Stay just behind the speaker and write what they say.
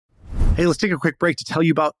Hey, let's take a quick break to tell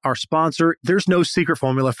you about our sponsor. There's no secret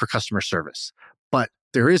formula for customer service, but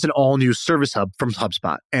there is an all-new Service Hub from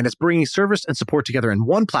HubSpot, and it's bringing service and support together in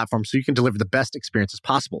one platform so you can deliver the best experiences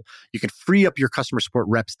possible. You can free up your customer support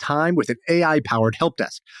reps' time with an AI-powered help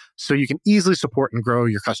desk, so you can easily support and grow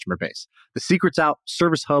your customer base. The secret's out.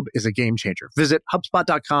 Service Hub is a game changer. Visit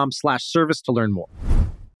HubSpot.com/service to learn more.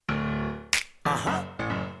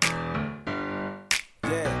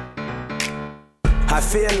 I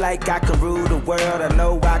feel like I can rule the world. I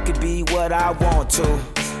know I could be what I want to.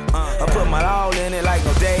 I put my all in it like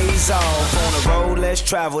no days off. On the road, let's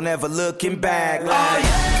travel, never looking back. Like,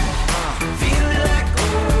 feeling like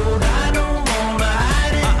gold. I don't wanna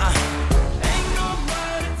hide it. Ain't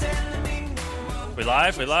nobody telling me no more.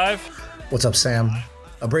 We live? What's up, Sam?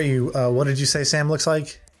 Brady, what did you say Sam looks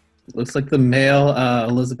like? Looks like the male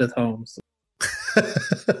Elizabeth Holmes.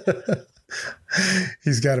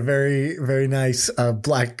 He's got a very, very nice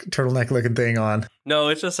black turtleneck looking thing on. No,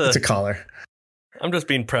 it's just it's a collar. I'm just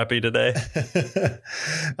being preppy today.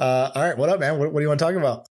 All right, what up, man? What do you want to talk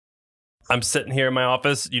about? I'm sitting here in my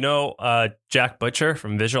office. You know, Jack Butcher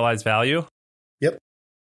from Visualize Value. Yep.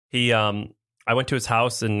 He, I went to his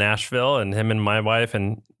house in Nashville, and my wife,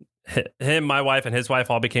 and his wife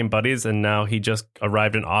all became buddies, and now he just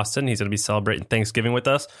arrived in Austin. He's going to be celebrating Thanksgiving with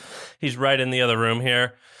us. He's right in the other room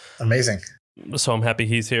here. Amazing. So I'm happy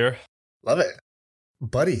he's here. Love it.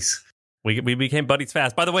 Buddies. We became buddies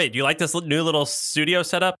fast. By the way, do you like this new little studio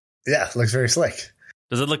setup? Yeah, it looks very slick.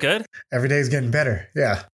 Does it look good? Every day is getting better.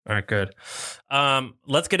 Yeah. All right, good.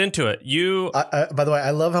 Let's get into it. By the way,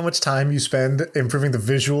 I love how much time you spend improving the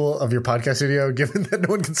visual of your podcast studio, given that no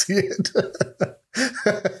one can see it.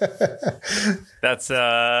 That's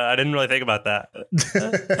I didn't really think about that.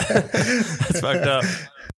 That's fucked up.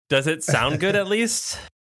 Does it sound good at least?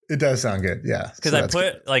 It does sound good, yeah.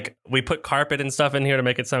 Because we put carpet and stuff in here to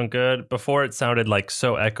make it sound good. Before it sounded like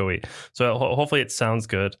so echoey. So hopefully it sounds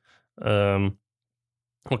good.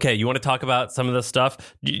 Okay, you want to talk about some of this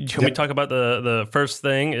stuff? Can we talk about the first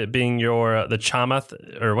thing, it being the Chamath,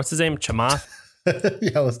 or what's his name? Chamath?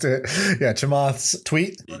 Yeah, let's do it. Yeah, Chamath's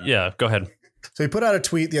tweet. Yeah, go ahead. So he put out a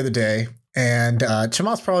tweet the other day, and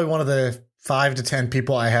Chamath's probably one of the 5 to 10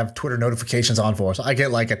 people I have Twitter notifications on for. So I get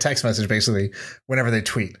like a text message basically whenever they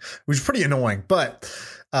tweet, which is pretty annoying. But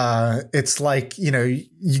it's like, you know,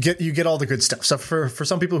 you get all the good stuff. So for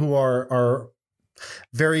some people who are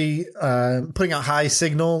very putting out high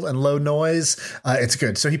signal and low noise, it's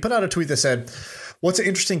good. So he put out a tweet that said, "What's an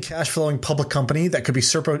interesting cash flowing public company that could be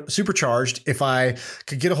supercharged if I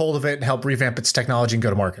could get a hold of it and help revamp its technology and go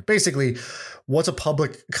to market?" Basically, what's a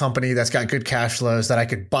public company that's got good cash flows that I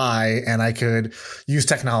could buy and I could use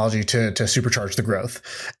technology to supercharge the growth?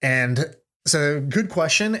 And so good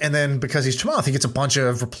question. And then because he's Chamath, he gets a bunch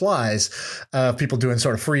of replies of people doing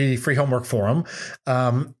sort of free homework for him.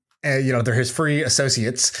 And, you know, they're his free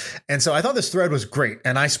associates. And so I thought this thread was great.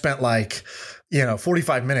 And I spent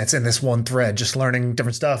 45 minutes in this one thread, just learning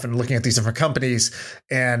different stuff and looking at these different companies.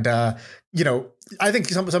 And, I think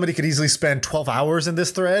somebody could easily spend 12 hours in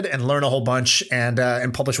this thread and learn a whole bunch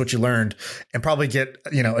and publish what you learned and probably get,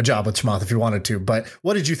 a job with Chamath if you wanted to. But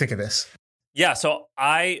what did you think of this? Yeah, so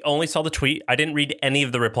I only saw the tweet. I didn't read any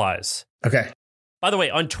of the replies. Okay. By the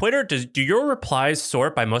way, on Twitter, do your replies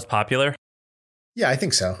sort by most popular? Yeah, I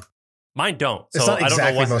think so. Mine don't. It's not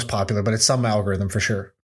exactly most popular, but it's some algorithm for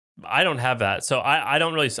sure. I don't have that. So I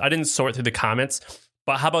didn't sort through the comments.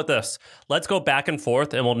 But how about this? Let's go back and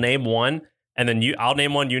forth and we'll name one. And then I'll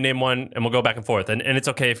name one, you name one, and we'll go back and forth. And it's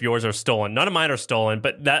okay if yours are stolen. None of mine are stolen,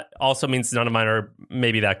 but that also means none of mine are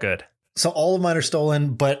maybe that good. So all of mine are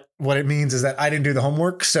stolen, but what it means is that I didn't do the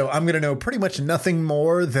homework. So I'm going to know pretty much nothing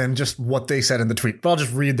more than just what they said in the tweet. But I'll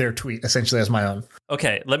just read their tweet essentially as my own.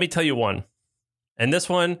 Okay, let me tell you one. And this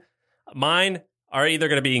one, mine are either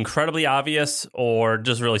going to be incredibly obvious or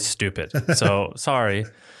just really stupid. So sorry.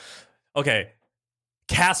 Okay.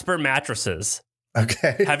 Casper mattresses.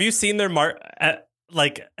 Okay. Have you seen their market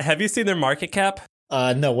cap?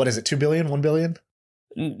 No, what is it? 2 billion? 1 billion?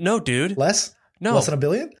 No, dude. Less? No. Less than $1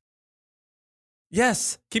 billion?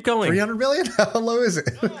 Yes. Keep going. 300 million? How low is it?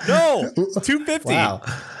 No. 250. Wow.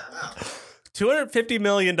 $250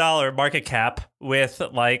 million market cap with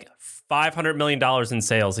like $500 million in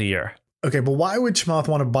sales a year. Okay, but why would Chamath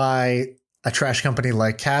want to buy a trash company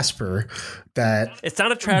like Casper? That it's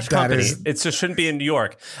not a trash company. It just shouldn't be in New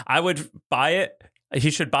York. I would buy it. He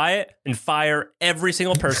should buy it and fire every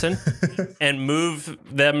single person and move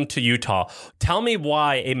them to Utah. Tell me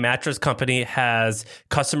why a mattress company has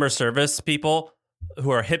customer service people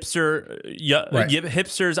who are hipsters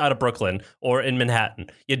out of Brooklyn or in Manhattan.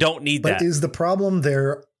 You don't need that. But is the problem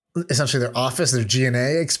their essentially their office, their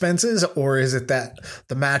G&A expenses, or is it that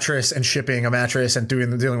the mattress and shipping a mattress and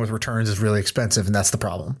dealing with returns is really expensive and that's the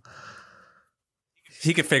problem?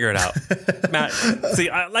 He could figure it out. Matt, see,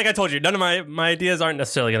 like I told you, none of my ideas aren't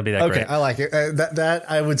necessarily going to be that great. Okay, I like it. That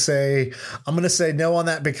I would say, I'm going to say no on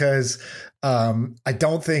that because I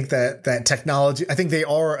don't think that technology, I think they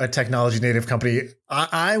are a technology native company.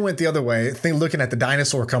 I went the other way, looking at the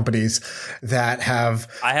dinosaur companies that have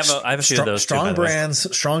I have a few of those strong too,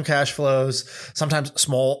 brands, strong cash flows, sometimes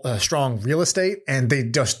strong real estate, and they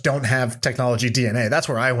just don't have technology DNA. That's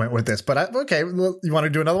where I went with this. But okay, well, you want to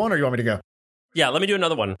do another one or you want me to go? Yeah, let me do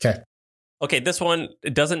another one. Okay, this one,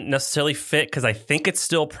 it doesn't necessarily fit because I think it's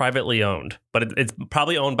still privately owned, but it's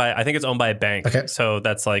probably owned by, I think it's owned by a bank. Okay. So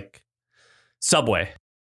that's like Subway.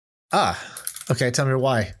 Okay. Tell me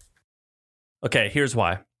why. Okay, here's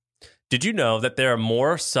why. Did you know that there are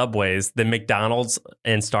more Subways than McDonald's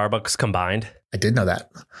and Starbucks combined? I did know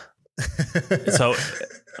that. So,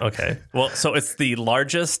 okay. Well, so it's the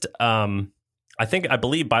largest, I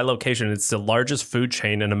believe by location, it's the largest food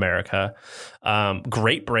chain in America.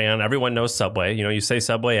 Great brand. Everyone knows Subway. You know, you say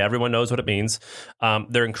Subway, everyone knows what it means.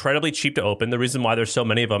 They're incredibly cheap to open. The reason why there's so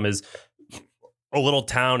many of them is a little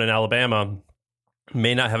town in Alabama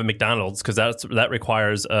may not have a McDonald's because that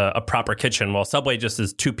requires a proper kitchen. While Subway just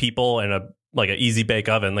is 2 people and an easy bake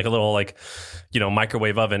oven, like a little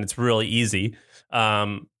microwave oven. It's really easy.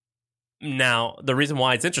 Now, the reason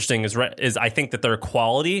why it's interesting is I think that their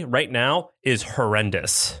quality right now is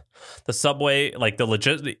horrendous. The Subway,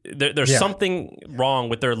 there's something wrong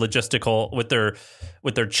with their logistical, with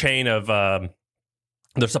their chain of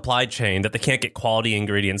their supply chain that they can't get quality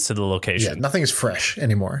ingredients to the location. Yeah, nothing is fresh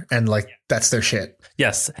anymore, and that's their shit.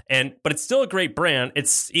 Yes, but it's still a great brand.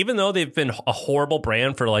 It's even though they've been a horrible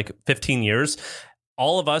brand for 15 years,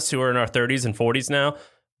 all of us who are in our 30s and 40s now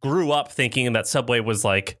grew up thinking that Subway was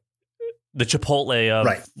like the Chipotle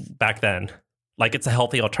of back then. Like it's a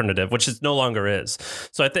healthy alternative, which it no longer is.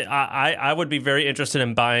 So I think I would be very interested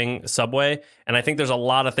in buying Subway, and I think there's a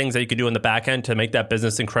lot of things that you could do in the back end to make that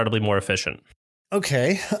business incredibly more efficient.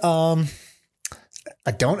 Okay.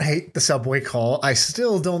 I don't hate the Subway call. I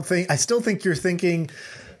still think you're thinking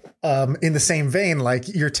in the same vein, like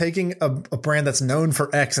you're taking a brand that's known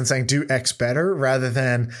for X and saying do X better rather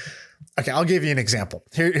than. Okay, I'll give you an example.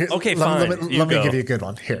 Here okay, fine. Let me give you a good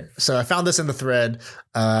one here. So I found this in the thread.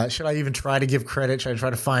 Should I even try to give credit? Should I try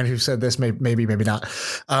to find who said this? Maybe not.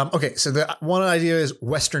 Okay, so the one idea is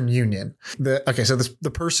Western Union. So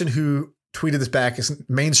the person who tweeted this back is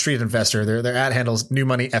Main Street Investor. Their ad handle's New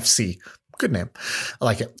Money FC. Good name. I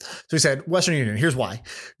like it. So he said, Western Union, here's why.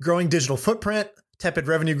 Growing digital footprint, tepid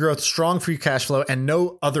revenue growth, strong free cash flow, and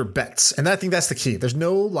no other bets. And I think that's the key. There's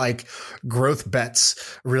no growth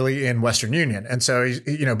bets really in Western Union. And so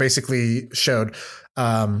he, basically showed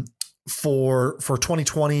for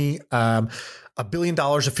 2020, $1 billion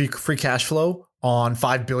of free cash flow on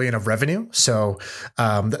 $5 billion of revenue. So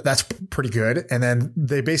that's pretty good. And then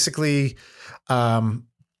they basically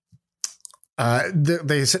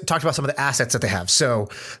they talked about some of the assets that they have. So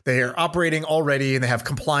they are operating already and they have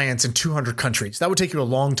compliance in 200 countries. That would take you a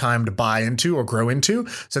long time to buy into or grow into.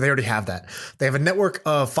 So they already have that. They have a network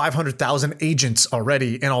of 500,000 agents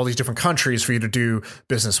already in all these different countries for you to do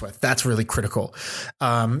business with. That's really critical.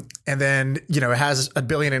 And then, it has $1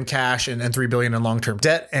 billion in cash and $3 billion in long-term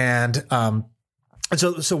debt. And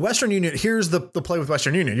so Western Union, here's the play with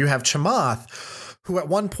Western Union. You have Chamath, who at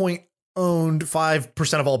one point owned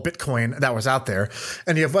 5% of all Bitcoin that was out there,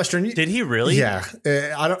 and you have Western. Did he really? Yeah,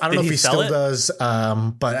 I don't know if he still does.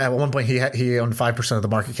 But at one point he owned 5% of the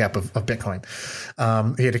market cap of Bitcoin.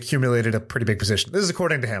 He had accumulated a pretty big position. This is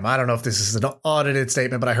according to him. I don't know if this is an audited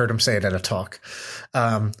statement, but I heard him say it at a talk.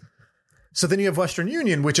 So then you have Western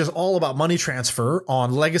Union, which is all about money transfer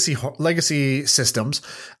on legacy systems.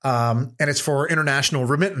 And it's for international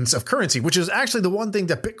remittance of currency, which is actually the one thing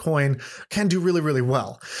that Bitcoin can do really, really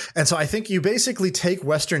well. And so I think you basically take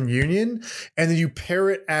Western Union and then you pair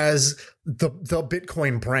it as the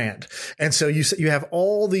Bitcoin brand. And so you have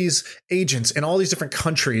all these agents in all these different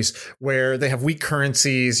countries where they have weak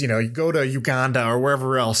currencies. You go to Uganda or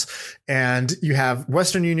wherever else, and you have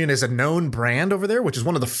Western Union as a known brand over there, which is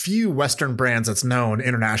one of the few Western brands that's known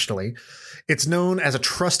internationally. It's known as a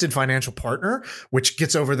trusted financial partner, which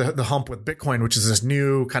gets over the hump with Bitcoin, which is this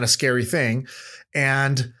new kind of scary thing.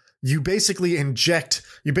 And you basically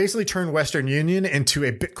turn Western Union into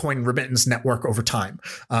a Bitcoin remittance network over time,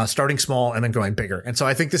 starting small and then going bigger. And so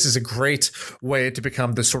I think this is a great way to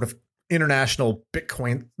become this sort of international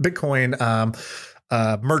Bitcoin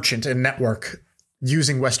merchant and network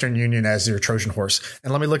using Western Union as your Trojan horse.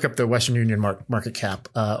 And let me look up the Western Union market cap.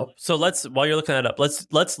 So while you're looking that up,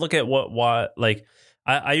 let's look at what like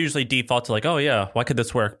I usually default to like, oh yeah, why could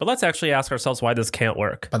this work? But let's actually ask ourselves why this can't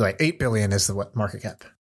work. By the way, $8 billion is the market cap.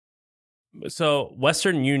 So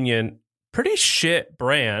Western Union, pretty shit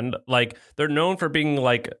brand. Like they're known for being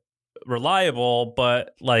like reliable,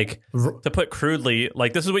 but like to put crudely,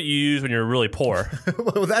 like this is what you use when you're really poor.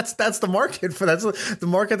 Well, that's the market for that's the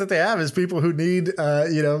market that they have is people who need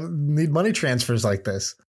need money transfers like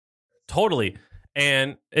this. Totally.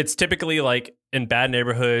 And it's typically like in bad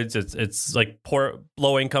neighborhoods. It's like poor,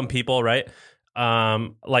 low income people, right?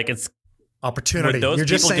 Like it's opportunity. You're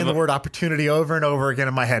just saying the word opportunity over and over again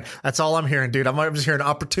in my head. That's all I'm hearing, dude. I'm just hearing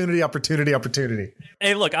opportunity.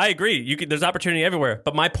 Hey, look, I agree. There's opportunity everywhere.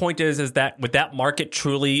 But my point is that would that market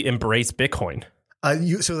truly embrace Bitcoin?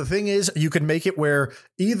 So the thing is, you could make it where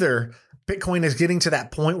either Bitcoin is getting to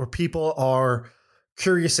that point where people are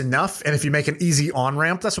curious enough, and if you make an easy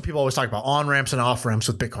on-ramp, that's what people always talk about, on-ramps and off-ramps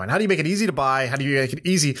with Bitcoin. How do you make it easy to buy? How do you make it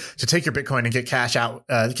easy to take your Bitcoin and get cash out,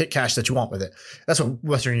 get cash that you want with it? That's what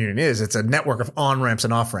Western Union is. It's a network of on-ramps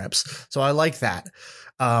and off-ramps. So I like that.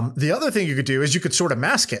 The other thing you could do is you could sort of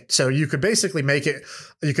mask it. So you could basically make it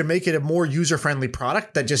a more user-friendly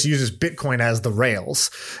product that just uses Bitcoin as the rails.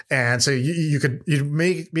 And so you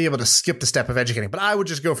may be able to skip the step of educating, but I would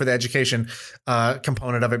just go for the education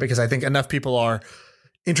component of it because I think enough people are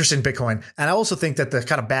interested in Bitcoin. And I also think that the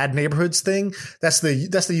kind of bad neighborhoods thing, that's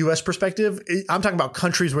the US perspective. I'm talking about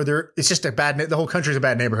countries where it's just the whole country is a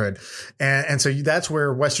bad neighborhood. And so that's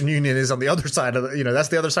where Western Union is on the other side of that's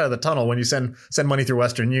the other side of the tunnel. When you send money through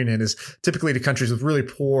Western Union is typically to countries with really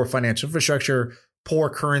poor financial infrastructure, poor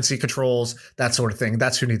currency controls, that sort of thing.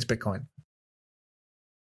 That's who needs Bitcoin.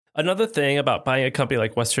 Another thing about buying a company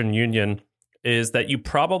like Western Union is that you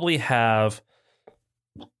probably have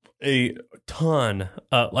a ton,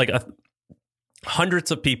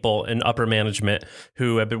 hundreds of people in upper management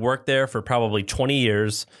who have been worked there for probably 20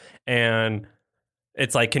 years. And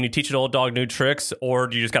it's like, can you teach an old dog new tricks, or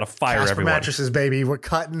do you just got to fire Casper everyone? Mattresses, baby. We're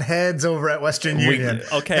cutting heads over at Western Union.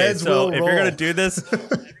 Okay, heads so if roll. you're going to do this,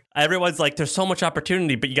 everyone's like, there's so much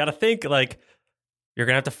opportunity, but you got to think like, you're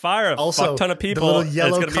going to have to fire a fuck ton of people. It's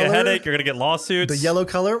going to be a headache. You're going to get lawsuits. The yellow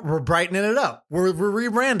color, we're brightening it up. We're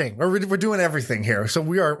rebranding. We're doing everything here. So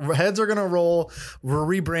heads are going to roll. We're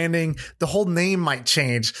rebranding. The whole name might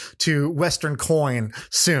change to Western Coin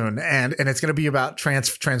soon. And it's going to be about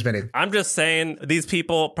transmitting. I'm just saying these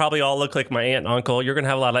people probably all look like my aunt and uncle. You're going to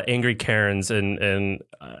have a lot of angry Karens at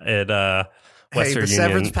Western the Union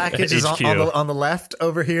severance package is on the left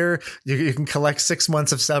over here. You can collect 6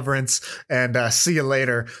 months of severance and see you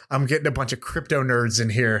later. I'm getting a bunch of crypto nerds in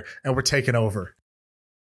here and we're taking over.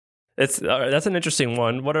 That's an interesting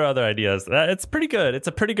one. What are other ideas? It's pretty good. It's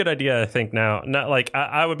a pretty good idea, I think. Now, not like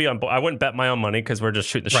I would be on. I wouldn't bet my own money because we're just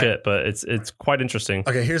shooting the shit. But it's quite interesting.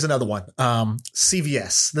 Okay, here's another one.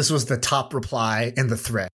 CVS. This was the top reply in the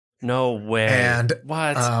thread. No way. And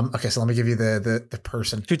what? Okay, so let me give you the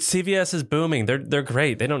person. Dude, CVS is booming. They're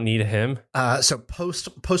great. They don't need him. So post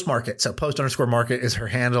market. So post_market is her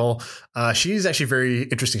handle. She's actually very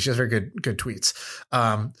interesting. She has very good tweets.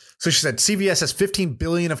 So she said CVS has 15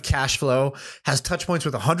 billion of cash flow, has touch points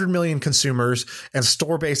with 100 million consumers, and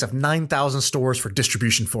store base of 9,000 stores for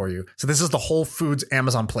distribution for you. So this is the Whole Foods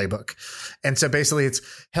Amazon playbook. And so basically it's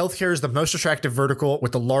healthcare is the most attractive vertical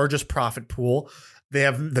with the largest profit pool. They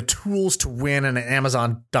have the tools to win in an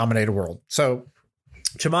Amazon-dominated world. So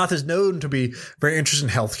Chamath is known to be very interested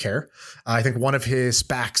in healthcare. I think one of his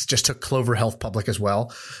SPACs just took Clover Health public as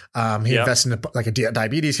well. He invested in like a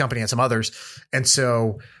diabetes company and some others. And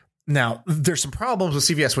so now there's some problems with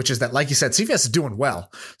CVS, which is that, like you said, CVS is doing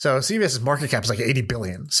well. So CVS's market cap is like 80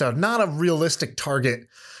 billion. So not a realistic target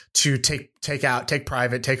to take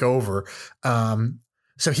private, take over.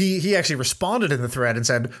 So he actually responded in the thread and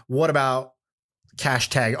said, what about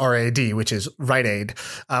hashtag RAD, which is Rite Aid.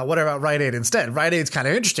 What about Rite Aid instead? Rite Aid's kind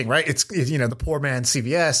of interesting, right? It's the poor man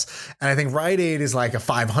CVS. And I think Rite Aid is like a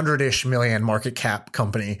 500-ish million market cap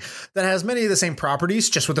company that has many of the same properties,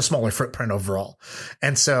 just with a smaller footprint overall.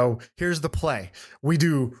 And so here's the play. We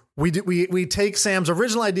take Sam's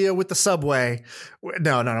original idea with the Subway.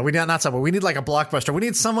 No, not Subway. We need like a Blockbuster. We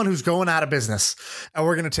need someone who's going out of business. And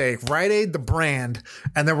we're going to take Rite Aid, the brand,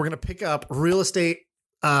 and then we're going to pick up real estate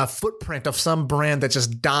footprint of some brand that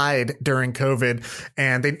just died during COVID,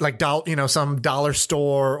 and they like some dollar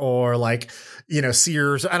store or like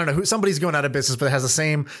Sears. I don't know who. Somebody's going out of business, but it has the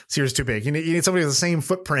same. Sears is too big. You need somebody with the same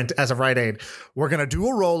footprint as a Rite Aid. We're gonna do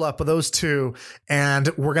a roll up of those two, and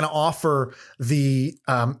we're gonna offer the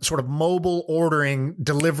sort of mobile ordering,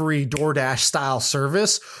 delivery, DoorDash style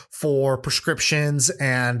service for prescriptions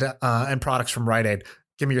and products from Rite Aid.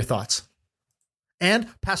 Give me your thoughts. And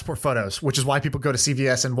passport photos, which is why people go to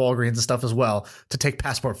CVS and Walgreens and stuff as well to take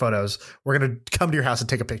passport photos. We're going to come to your house and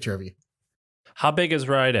take a picture of you. How big is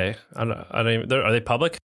Rite Aid? I don't even, are they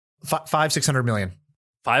public? 600 million.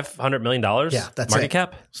 $500 million? Yeah, that's market it.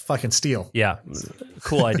 cap? It's fucking steal. Yeah,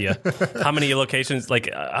 cool idea. How many locations? Like,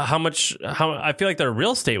 how much? I feel like their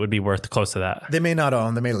real estate would be worth close to that. They may not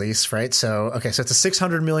own, they may lease, right? So it's a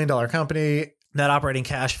 $600 million company. Net operating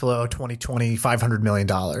cash flow 2020 $500 million.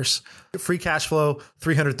 Free cash flow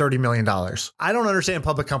 $330 million. I don't understand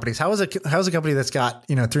public companies. How is a company that's got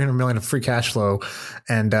 $300 million of free cash flow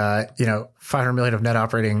and $500 million of net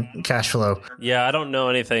operating cash flow? Yeah, I don't know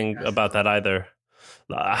anything about that either.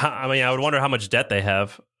 I mean, I would wonder how much debt they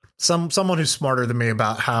have. Someone who's smarter than me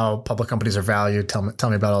about how public companies are valued. Tell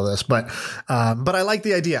me about all this. But I like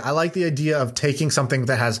the idea. I like the idea of taking something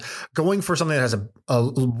that has a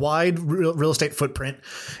wide real estate footprint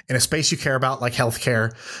in a space you care about, like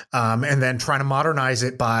healthcare, and then trying to modernize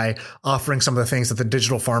it by offering some of the things that the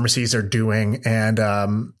digital pharmacies are doing, and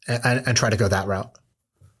try to go that route.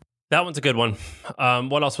 That one's a good one.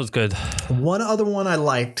 What else was good? One other one I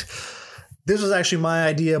liked. This was actually my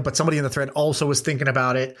idea, but somebody in the thread also was thinking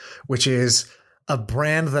about it, which is a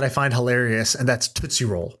brand that I find hilarious, and that's Tootsie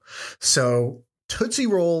Roll. So Tootsie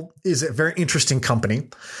Roll is a very interesting company.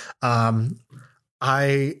 I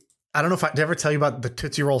don't know if I did ever tell you about the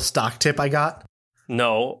Tootsie Roll stock tip I got.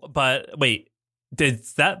 No, but wait,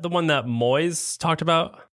 is that the one that Moyes talked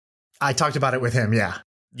about? I talked about it with him. Yeah.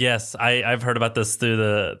 Yes, I've heard about this through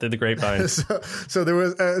the grapevine. so there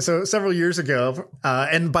was several years ago,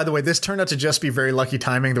 and by the way, this turned out to just be very lucky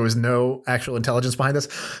timing. There was no actual intelligence behind this,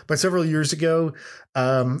 but several years ago,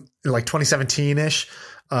 like 2017-ish,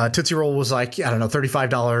 Tootsie Roll was like, I don't know,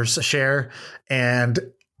 $35 a share, and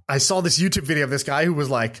I saw this YouTube video of this guy who was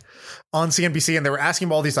like on CNBC, and they were asking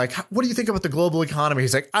him all these like, what do you think about the global economy?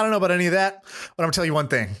 He's like, I don't know about any of that, but I'm gonna tell you one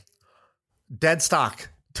thing: dead stock.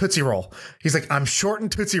 Tootsie Roll. He's like, I'm shorting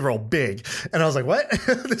Tootsie Roll big. And I was like, what?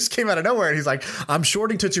 This came out of nowhere. And he's like, I'm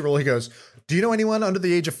shorting Tootsie Roll. He goes, do you know anyone under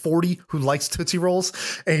the age of 40 who likes Tootsie Rolls?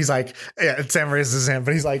 And he's like, yeah, Sam raises his hand,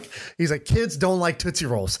 but he's like, kids don't like Tootsie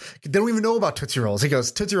Rolls. They don't even know about Tootsie Rolls. He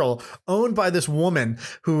goes, Tootsie Roll, owned by this woman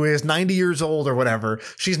who is 90 years old or whatever.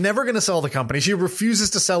 She's never going to sell the company. She refuses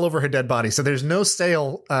to sell over her dead body. So there's no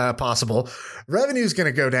sale possible. Revenue is going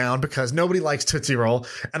to go down because nobody likes Tootsie Roll.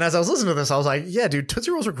 And as I was listening to this, I was like, yeah, dude,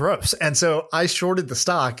 Tootsie Rolls are gross. And so I shorted the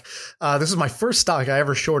stock. This is my first stock I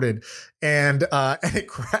ever shorted. And it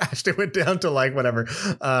crashed. It went down to like whatever,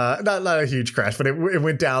 not a huge crash, but it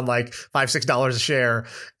went down like $5-6 a share.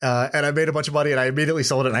 And I made a bunch of money, and I immediately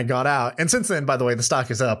sold it, and I got out. And since then, by the way, the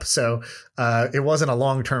stock is up. So it wasn't a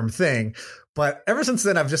long-term thing. But ever since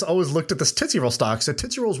then, I've just always looked at this Tootsie Roll stock. So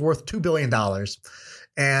Tootsie Roll's worth $2 billion.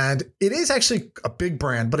 And it is actually a big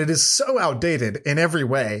brand, but it is so outdated in every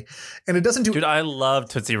way. And it doesn't do... Dude, I love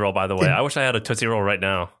Tootsie Roll, by the way. I wish I had a Tootsie Roll right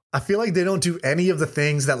now. I feel like they don't do any of the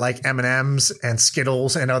things that like M&Ms and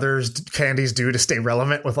Skittles and others candies do to stay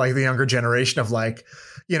relevant with like the younger generation of like,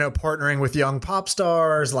 partnering with young pop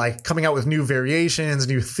stars, like coming out with new variations,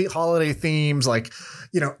 new holiday themes. Like,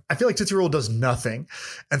 I feel like Tootsie Roll does nothing.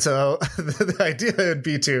 And so the idea would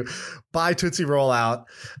be to buy Tootsie Roll out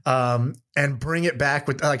and bring it back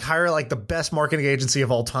with like hire like the best marketing agency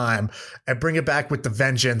of all time and bring it back with the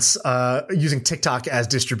vengeance using TikTok as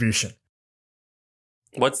distribution.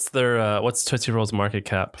 What's Tootsie Roll's market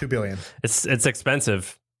cap? $2 billion. It's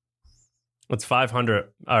expensive. It's 500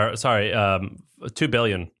 or sorry, 2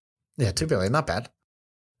 billion. Yeah, 2 billion, not bad.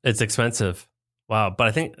 It's expensive. Wow, but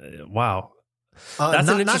I think that's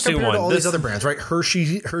an interesting not one. To all these other brands, right?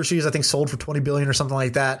 Hershey's I think sold for 20 billion or something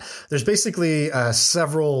like that. There's basically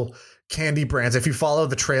several candy brands. If you follow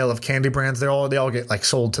the trail of candy brands, they all get like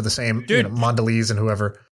sold to the same, Mondelez and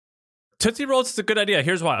whoever. Tootsie Rolls is a good idea.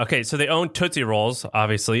 Here's why. Okay, so they own Tootsie Rolls,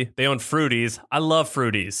 obviously. They own Fruities. I love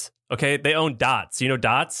Fruities. Okay, they own Dots. You know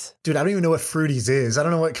Dots? Dude, I don't even know what Fruities is. I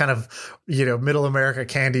don't know what kind of, middle America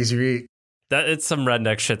candies you eat. It's some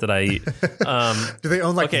redneck shit that I eat. Do they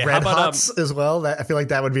own like Red Hots as well? I feel like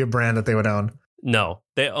that would be a brand that they would own. No,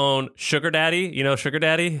 they own Sugar Daddy. You know Sugar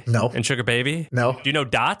Daddy? No. And Sugar Baby? No. Do you know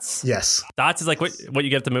Dots? Yes. Dots is like what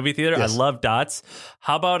you get at the movie theater. Yes. I love Dots.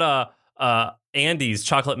 How about Andy's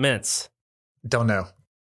Chocolate Mints? Don't know.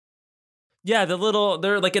 Yeah,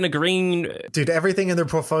 they're like in a green. Dude, everything in their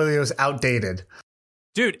portfolio is outdated.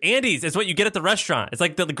 Dude, Andes is what you get at the restaurant. It's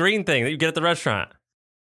like the green thing that you get at the restaurant.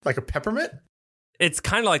 Like a peppermint? It's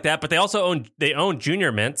kind of like that, but they also own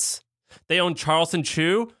Junior Mints. They own Charleston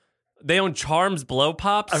Chew. They own Charms Blow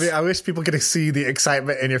Pops. I mean, I wish people could see the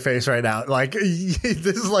excitement in your face right now. Like, this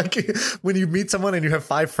is like when you meet someone and you have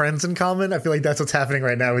 5 friends in common. I feel like that's what's happening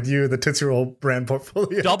right now with you, the Tootsie Roll brand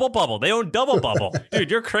portfolio. Double Bubble. They own Double Bubble. Dude,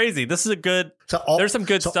 you're crazy. This is a good... there's some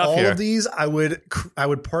good stuff here. All of these, I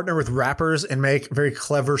would partner with rappers and make very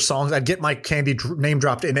clever songs. I'd get my candy name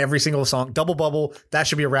dropped in every single song. Double Bubble, that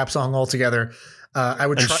should be a rap song altogether. I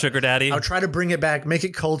would try, Sugar Daddy. I would try to bring it back, make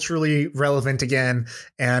it culturally relevant again,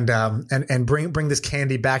 and bring this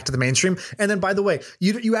candy back to the mainstream. And then, by the way,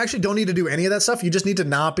 you actually don't need to do any of that stuff. You just need to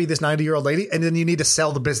not be this 90-year-old lady, and then you need to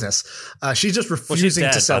sell the business. She's just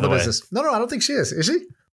refusing to sell the business. No, I don't think she is. Is she?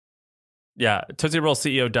 Yeah, Tootsie Roll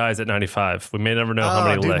CEO dies at 95. We may never know how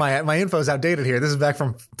many dude, live. my info is outdated here. This is back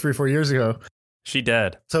from 3-4 years ago. She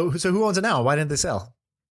dead. So who owns it now? Why didn't they sell?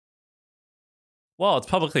 Well, it's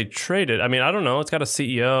publicly traded. I mean, I don't know. It's got a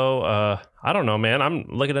CEO. I don't know, man. I'm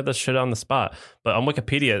looking at this shit on the spot. But on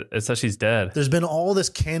Wikipedia, it says she's dead. There's been all this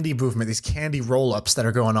candy movement, these candy roll-ups that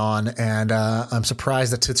are going on, and I'm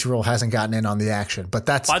surprised that Tootsie Roll hasn't gotten in on the action. But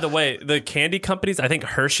that's... By the way, the candy companies, I think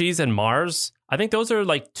Hershey's and Mars, I think those are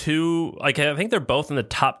like two... Like, I think they're both in the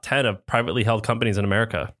top 10 of privately held companies in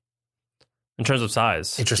America in terms of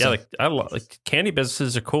size. Interesting. Yeah, like candy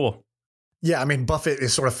businesses are cool. Yeah, I mean, Buffett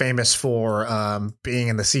is sort of famous for being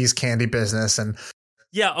in the See's candy business. And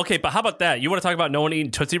yeah, okay, but how about that? You want to talk about no one eating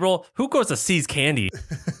Tootsie Roll? Who goes to See's Candy?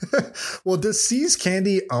 Well, does See's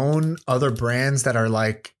Candy own other brands that are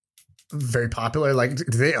like very popular? Like,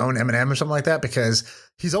 do they own M&M or something like that? Because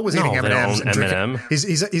he's always eating M&Ms. And M&M.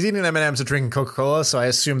 He's eating M&Ms and drinking Coca-Cola, so I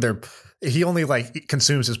assume he only like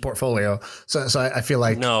consumes his portfolio. So I feel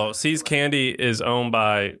like... No, See's Candy is owned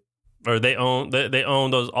by... Or they own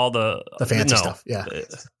those all the fancy stuff. Yeah,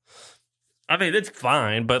 I mean it's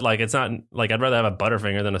fine, but like it's not like I'd rather have a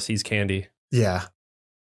Butterfinger than a See's Candy. Yeah.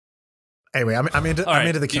 Anyway, I'm into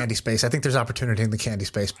the candy space. I think there's opportunity in the candy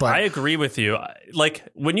space. But I agree with you. Like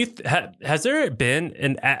when you has there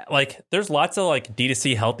been like there's lots of like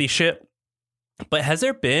D2C healthy shit, but has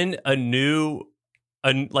there been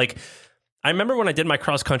like I remember when I did my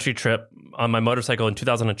cross country trip on my motorcycle in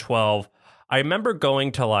 2012. I remember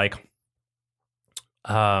going to like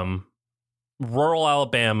rural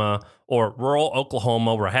Alabama or rural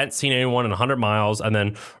Oklahoma where I hadn't seen anyone in 100 miles, and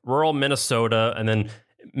then rural Minnesota, and then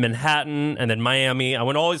Manhattan, and then Miami. I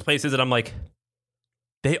went to all these places, and I'm like,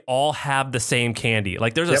 they all have the same candy.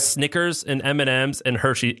 Like there's a Snickers and M&Ms and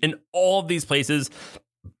Hershey in all of these places.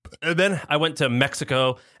 And then I went to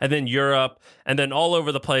Mexico, and then Europe, and then all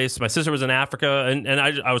over the place. My sister was in Africa, and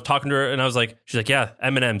I was talking to her, and I was like, she's like, yeah,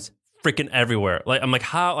 M&Ms. Freaking everywhere. Like I'm like,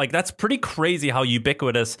 how, like that's pretty crazy how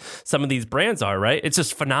ubiquitous some of these brands are, right? It's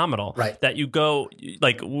just phenomenal, right? That you go,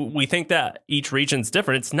 like we think that each region's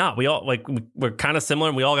different. It's not. We all like we're kind of similar,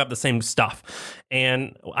 and we all got the same stuff.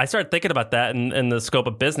 And I started thinking about that in the scope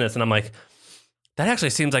of business, and I'm like, that actually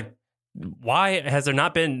seems like, why has there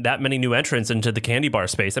not been that many new entrants into the candy bar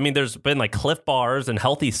space? I mean, there's been like Cliff Bars and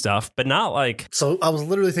healthy stuff, but not like... So I was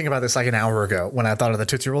literally thinking about this like an hour ago when I thought of the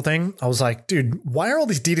Tootsie Roll thing. I was like, dude, why are all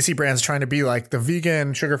these D2C brands trying to be like the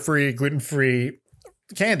vegan, sugar-free, gluten-free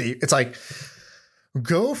candy? It's like,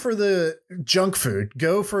 go for the junk food,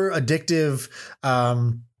 go for addictive,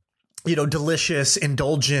 delicious,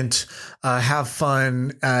 indulgent, have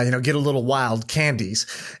fun, get a little wild candies.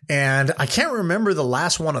 And I can't remember the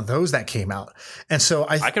last one of those that came out. And so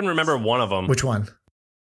I can remember one of them. Which one?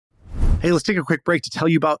 Hey, let's take a quick break to tell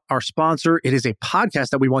you about our sponsor. It is a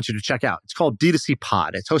podcast that we want you to check out. It's called D2C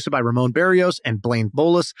Pod. It's hosted by Ramon Barrios and Blaine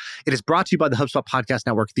Bolus. It is brought to you by the HubSpot Podcast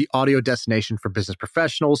Network, the audio destination for business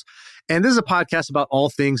professionals. And this is a podcast about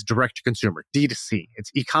all things direct to consumer, D2C.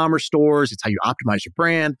 It's e-commerce stores. It's how you optimize your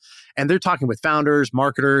brand. And they're talking with founders,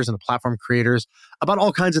 marketers, and the platform creators about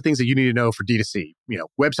all kinds of things that you need to know for D2C.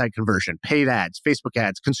 Website conversion, paid ads, Facebook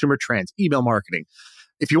ads, consumer trends, email marketing.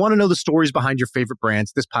 If you want to know the stories behind your favorite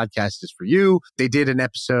brands, this podcast is for you. They did an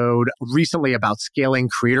episode recently about scaling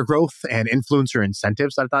creator growth and influencer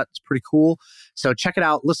incentives. I thought it's pretty cool. So check it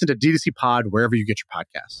out. Listen to D2C Pod wherever you get your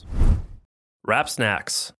podcasts. Wrap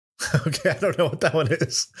Snacks. Okay, I don't know what that one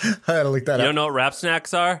is. I had to look that up. You don't know what Wrap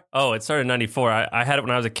Snacks are? Oh, it started in 94. I had it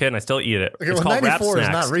when I was a kid, and I still eat it. Okay, it's called Wrap Snacks. Is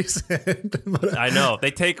not recent. I know.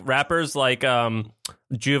 They take rappers like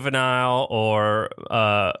Juvenile or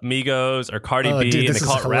Migos or Cardi B, dude, and they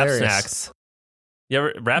call it hilarious. Wrap Snacks.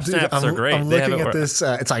 Yeah, Rap Dude, Snacks are great. I'm looking at this.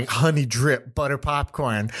 It's like Honey Drip Butter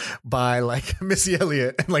Popcorn by like Missy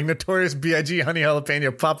Elliott and like Notorious B.I.G. Honey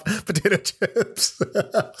Jalapeno Pop Potato Chips.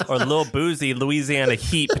 Or Lil Boozy Louisiana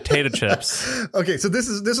Heat potato chips. Okay, so this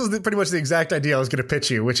was pretty much the exact idea I was going to pitch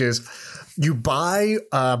you, which is you buy,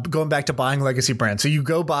 going back to buying legacy brands. So you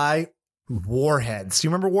go buy Warheads. Do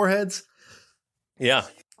you remember Warheads? Yeah.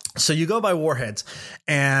 So you go buy Warheads,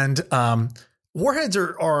 and Warheads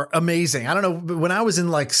are amazing. I don't know. When I was in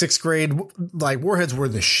like 6th grade, like Warheads were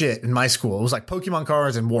the shit in my school. It was like Pokemon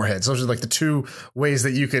cards and Warheads. Those are like the two ways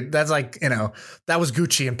that you could, that's like, you know, that was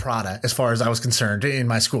Gucci and Prada as far as I was concerned in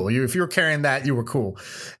my school. If you were carrying that, you were cool.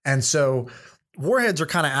 And so Warheads are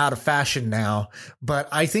kind of out of fashion now, but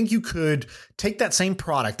I think you could take that same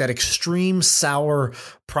product, that extreme sour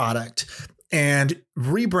product, and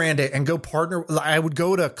rebrand it and go partner. I would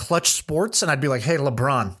go to Clutch Sports and I'd be like, hey,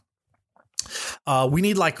 LeBron, we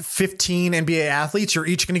need like 15 NBA athletes. You're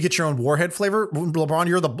each going to get your own Warhead flavor. LeBron,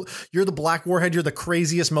 you're the black Warhead. You're the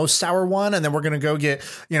craziest, most sour one. And then we're going to go get,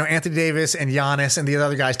 you know, Anthony Davis and Giannis and the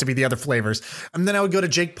other guys to be the other flavors. And then I would go to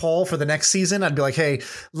Jake Paul for the next season. I'd be like, hey,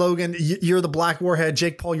 Logan, you're the black Warhead.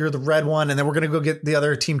 Jake Paul, you're the red one. And then we're going to go get the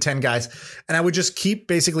other Team 10 guys. And I would just keep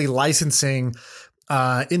basically licensing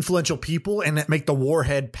influential people and make the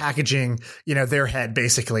Warhead packaging, you know, their head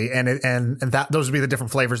basically. And that those would be the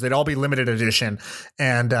different flavors. They'd all be limited edition.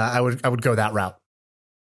 And I would go that route.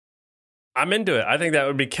 I'm into it. I think that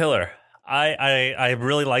would be killer. I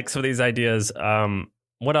really like some of these ideas.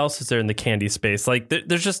 What else is there in the candy space? Like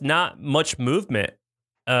there's just not much movement.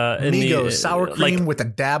 Migos sour cream with a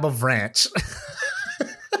dab of ranch.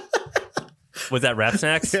 Was that Rap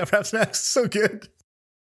Snacks? Yeah, Rap Snacks. So good.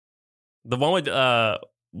 The one with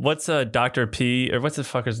what's Dr. P, or what's the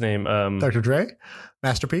fucker's name? Dr. Dre?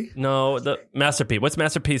 Master P? No, the Master P. What's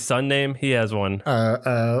Master P's son name? He has one.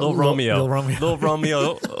 Lil Romeo. Lil Romeo. Lil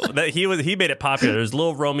Romeo. He made it popular. There's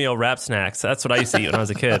Lil Romeo Rap Snacks. That's what I used to eat when I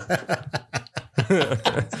was a kid.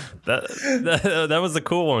 that was the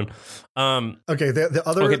cool one. Okay, the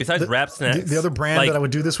other besides Rap Snacks, the other brand that I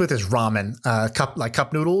would do this with is ramen,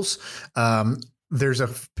 cup noodles. There's a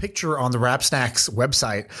picture on the Rap Snacks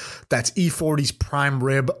website that's E40's prime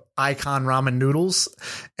rib icon ramen noodles.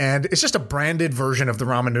 And it's just a branded version of the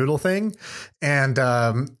ramen noodle thing. And,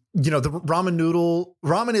 you know, the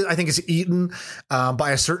ramen I think is eaten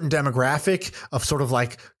by a certain demographic of sort of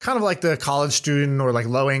like, kind of like the college student or like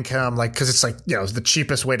low income, like, cause it's like, you know, it's the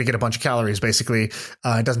cheapest way to get a bunch of calories, basically.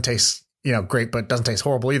 It doesn't taste, you know, great, but it doesn't taste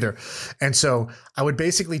horrible either. And so I would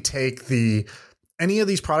basically take any of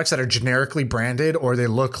these products that are generically branded, or they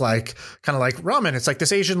look like kind of like ramen. It's like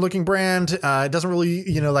this Asian looking brand. It doesn't really,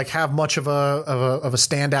 you know, like have much of a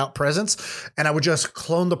standout presence. And I would just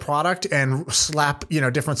clone the product and slap, you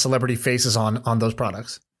know, different celebrity faces on those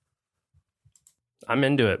products. I'm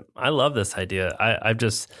into it. I love this idea.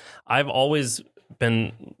 I've always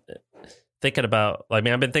been thinking about, like,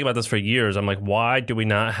 I've been thinking about this for years. I'm like, why do we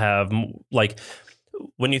not have, like,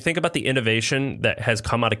 when you think about the innovation that has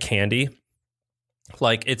come out of candy,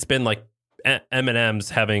 like it's been like M&M's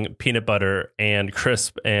having peanut butter and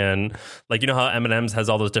crisp, and like, you know how M&M's has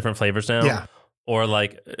all those different flavors now? Yeah. Or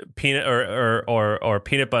like peanut or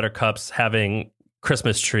peanut butter cups having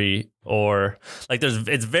Christmas tree, or like there's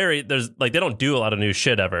they don't do a lot of new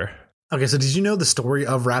shit ever. Okay, so did you know the story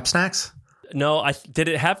of Rap Snacks? No, did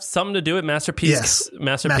it have something to do with Master P? Yes,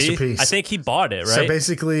 Master P. P. I think he bought it, right? So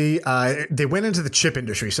basically, they went into the chip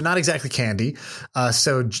industry, so not exactly candy.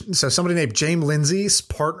 So somebody named James Lindsay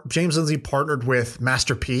partnered with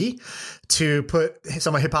Master P to put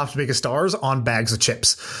some of hip hop's biggest stars on bags of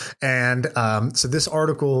chips. And so this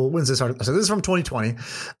article, when's this article? So this is from 2020.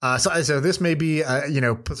 So this may be,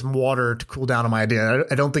 put some water to cool down on my idea.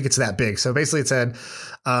 I don't think it's that big. So basically it said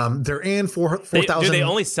they're in 4,000. They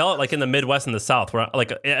only sell it like in the Midwest and the South, where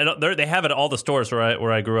like they have it at all the stores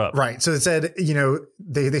where I grew up. Right. So it said,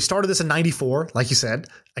 they started this in 94, like you said.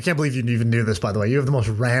 I can't believe you even knew this, by the way. You have the most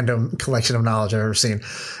random collection of knowledge I've ever seen.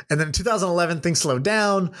 And then in 2011, things slowed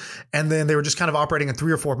down, and then they were just kind of operating in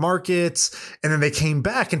 3 or 4 markets. And then they came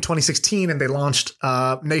back in 2016 and they launched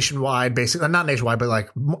nationwide, basically, not nationwide, but like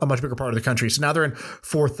a much bigger part of the country. So now they're in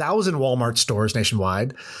 4,000 Walmart stores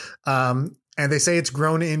nationwide. And they say it's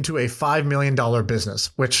grown into a $5 million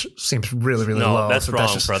business, which seems really, really low. That's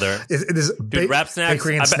wrong, brother. It is Rap Snacks,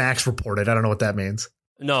 Bakery and Snacks reported. I don't know what that means.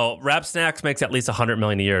 No, Rap Snacks makes at least $100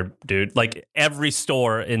 million a year, dude. Like every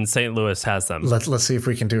store in St. Louis has them. Let's see if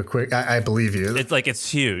we can do a quick. I believe you.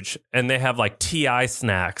 It's huge, and they have like TI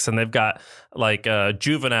snacks, and they've got like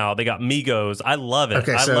Juvenile. They got Migos. I love it.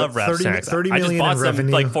 Okay, I love Rap 30, Snacks. 30 I million just bought in some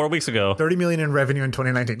revenue, like 4 weeks ago. 30 million in revenue in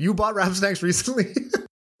 2019. You bought Rap Snacks recently?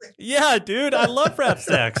 Yeah, dude, I love Wrap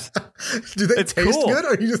Snacks. Do they It's taste cool. good,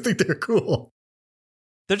 or you just think they're cool?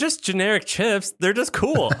 They're just generic chips. They're just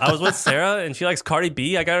cool. I was with Sarah and she likes Cardi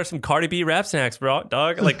B. I got her some Cardi B Wrap Snacks, bro.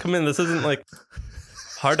 Dog, like, come in. This isn't like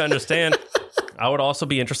hard to understand. I would also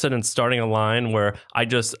be interested in starting a line where I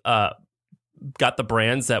just got the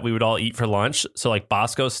brands that we would all eat for lunch. So like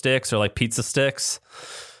Bosco sticks or like pizza sticks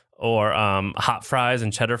or hot fries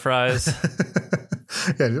and cheddar fries.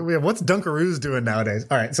 Yeah, what's Dunkaroos doing nowadays?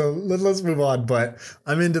 All right, so let's move on. But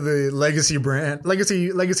I'm into the legacy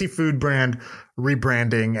food brand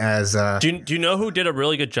rebranding as. Do you know who did a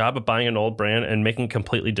really good job of buying an old brand and making it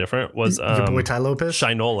completely different? Was your boy Ty Lopez?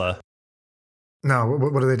 Shinola. No,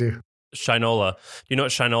 what do they do? Shinola. Do you know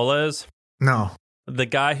what Shinola is? No. The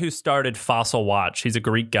guy who started Fossil Watch. He's a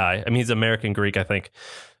Greek guy. I mean, he's American Greek, I think.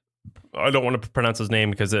 I don't want to pronounce his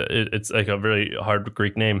name because it's like a very hard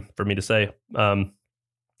Greek name for me to say.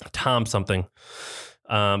 Tom something.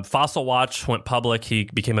 Fossil Watch went public. He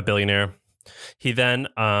became a billionaire. He then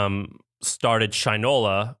started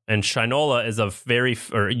Shinola, and Shinola is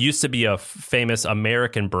used to be a famous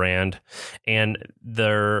American brand, and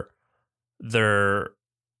their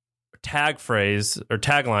tag phrase or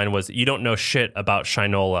tagline was "You don't know shit about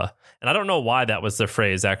Shinola." And I don't know why that was their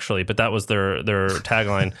phrase, actually, but that was their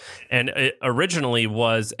tagline. And it originally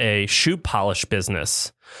was a shoe polish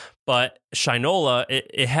business. But Shinola,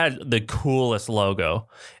 it had the coolest logo.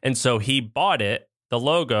 And so he bought it, the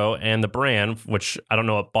logo and the brand, which I don't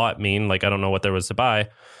know what bought mean. Like, I don't know what there was to buy.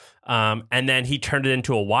 And then he turned it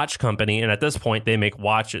into a watch company. And at this point, they make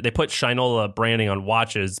watches. They put Shinola branding on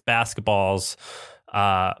watches, basketballs,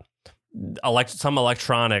 some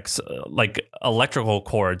electronics, like electrical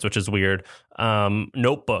cords, which is weird,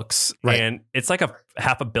 notebooks. Right. And it's like a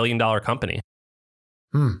 $500 million company.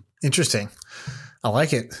 Interesting. I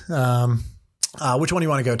like it. Which one do you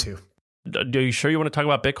want to go to? Are you sure you want to talk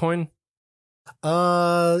about Bitcoin?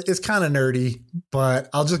 It's kind of nerdy, but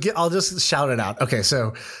I'll just shout it out. Okay,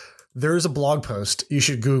 so there's a blog post you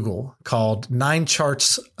should Google called 9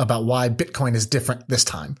 Charts About Why Bitcoin is Different This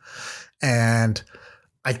Time. And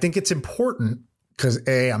I think it's important because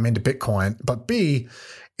A, I'm into Bitcoin, but B,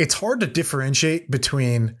 it's hard to differentiate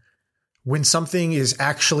between when something is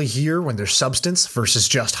actually here, when there's substance versus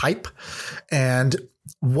just hype. And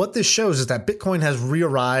what this shows is that Bitcoin has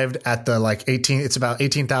re-arrived at the it's about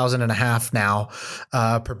 18,000 and a half now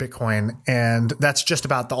per Bitcoin. And that's just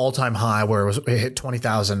about the all-time high where it hit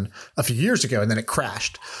 20,000 a few years ago and then it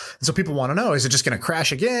crashed. And so people want to know, is it just going to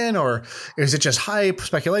crash again, or is it just hype,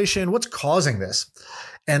 speculation? What's causing this?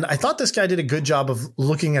 And I thought this guy did a good job of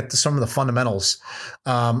looking at some of the fundamentals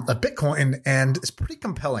of Bitcoin, and it's pretty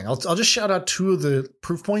compelling. I'll just shout out 2 of the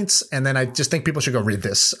proof points, and then I just think people should go read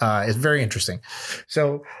this. It's very interesting.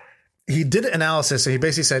 So he did an analysis, and he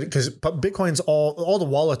basically said, because Bitcoin's all the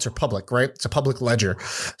wallets are public, right? It's a public ledger.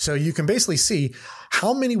 So you can basically see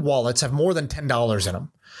how many wallets have more than $10 in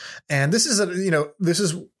them. And this is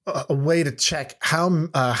a way to check how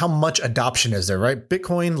much adoption is there, right?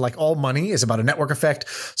 Bitcoin, like all money, is about a network effect.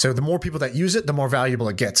 So the more people that use it, the more valuable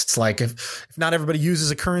it gets. It's like if not everybody uses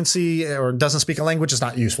a currency or doesn't speak a language, it's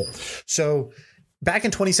not useful. So back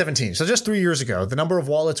in 2017, so just 3 years ago, the number of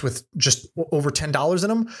wallets with just over $10 in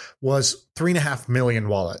them was 3.5 million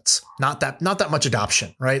wallets. Not that much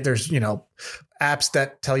adoption, right? There's, apps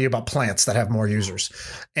that tell you about plants that have more users.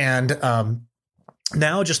 And,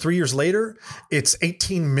 now, just 3 years later, it's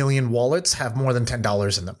 18 million wallets have more than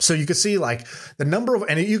 $10 in them. So you could see like the number of,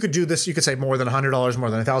 and you could do this, you could say more than $100, more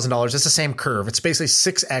than $1,000. It's the same curve. It's basically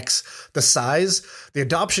 6x the size. The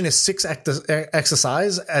adoption is 6x the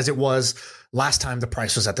size as it was last time the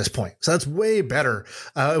price was at this point. So that's way better,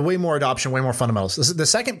 way more adoption, way more fundamentals. The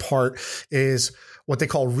second part is what they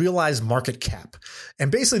call realized market cap. And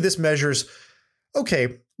basically this measures,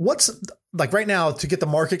 okay, what's like right now to get the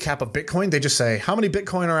market cap of Bitcoin, they just say how many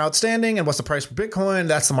Bitcoin are outstanding and what's the price for Bitcoin.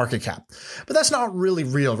 That's the market cap. But that's not really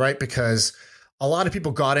real, right? Because a lot of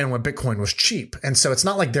people got in when Bitcoin was cheap. And so it's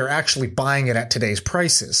not like they're actually buying it at today's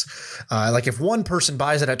prices. Like if one person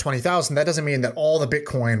buys it at 20,000, that doesn't mean that all the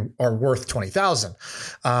Bitcoin are worth 20,000.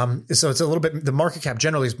 So it's a little bit, the market cap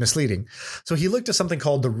generally is misleading. So he looked at something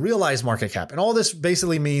called the realized market cap. And all this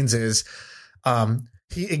basically means is,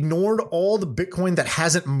 he ignored all the Bitcoin that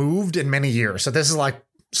hasn't moved in many years. So this is like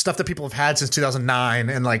stuff that people have had since 2009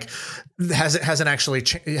 and like hasn't actually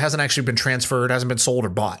been transferred, hasn't been sold or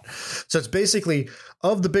bought. So it's basically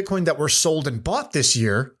of the Bitcoin that were sold and bought this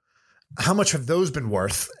year, how much have those been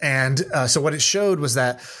worth? And so what it showed was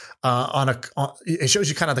that it shows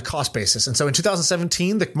you kind of the cost basis. And so in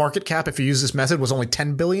 2017, the market cap, if you use this method, was only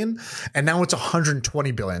 10 billion, and now it's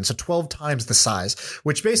 120 billion. So 12 times the size,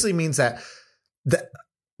 which basically means that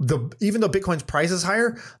even though Bitcoin's price is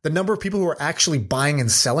higher, the number of people who are actually buying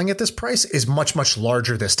and selling at this price is much, much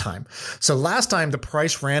larger this time. So last time the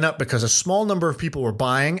price ran up because a small number of people were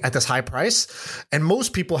buying at this high price, and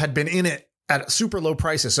most people had been in it at super low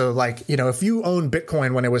prices. So like, if you own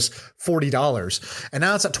Bitcoin when it was $40 and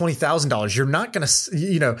now it's at $20,000, you're not going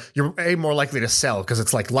to, you're more likely to sell because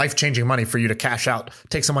it's like life-changing money for you to cash out,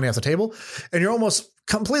 take some money off the table. And you're almost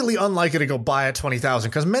completely unlikely to go buy at 20,000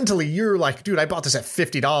 because mentally you're like, dude, I bought this at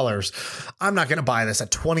 $50. I'm not going to buy this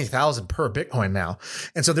at 20,000 per Bitcoin now.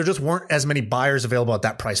 And so there just weren't as many buyers available at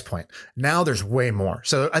that price point. Now there's way more.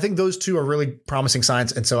 So I think those two are really promising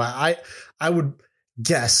signs. And so I would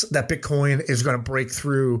guess that Bitcoin is going to break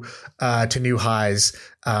through to new highs,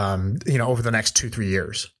 over the next 2-3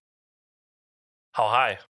 years. How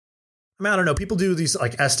high? I mean, I don't know. People do these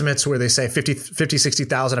like estimates where they say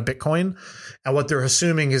 60,000 a Bitcoin. And what they're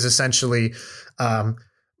assuming is essentially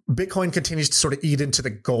Bitcoin continues to sort of eat into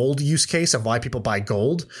the gold use case of why people buy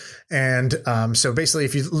gold. And so basically,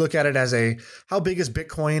 if you look at it as how big is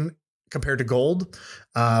Bitcoin compared to gold?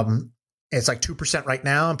 It's like 2% right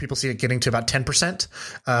now, and people see it getting to about 10%,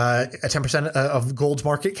 10% of gold's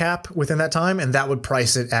market cap within that time, and that would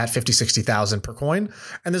price it at 50,000-60,000 per coin.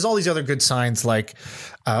 And there's all these other good signs, like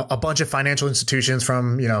a bunch of financial institutions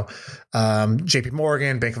from JP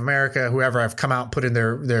Morgan, Bank of America, whoever have come out and put in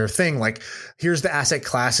their thing. Like, here's the asset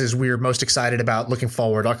classes we're most excited about looking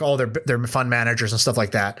forward, like all their fund managers and stuff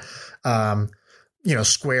like that.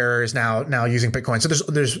 Square is now using Bitcoin. So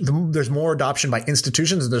there's more adoption by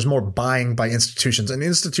institutions and there's more buying by institutions, and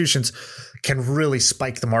institutions can really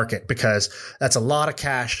spike the market because that's a lot of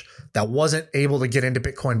cash that wasn't able to get into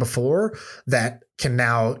Bitcoin before that can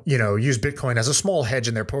now, use Bitcoin as a small hedge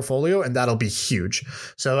in their portfolio, and that'll be huge.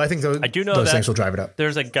 So I think those things will drive it up.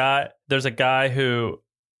 There's a guy who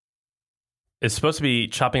is supposed to be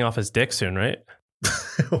chopping off his dick soon, right?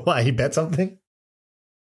 Why? He bet something?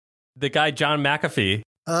 The guy, John McAfee,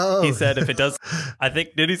 Oh, he said if it does,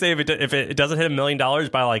 did he say if it doesn't hit $1 million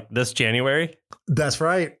by like this January? That's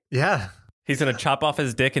right. Yeah. He's going to chop off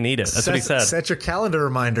his dick and eat it. That's what he said. Set your calendar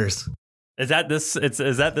reminders. Is that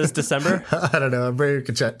this December? I don't know. I'm ready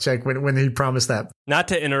to check when he promised that. Not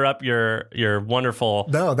to interrupt your wonderful.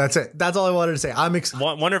 No, that's it. That's all I wanted to say. I'm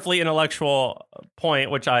wonderfully intellectual point,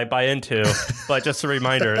 which I buy into. But just a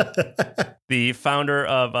reminder, the founder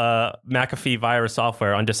of McAfee Virus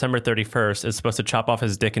Software on December 31st is supposed to chop off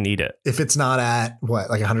his dick and eat it. If it's not at what,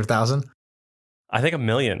 like 100,000? I think $1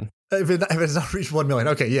 million. If it's not reached 1 million,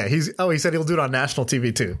 okay, yeah. He said he'll do it on national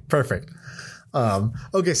TV too. Perfect.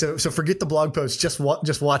 Okay, so forget the blog post. Just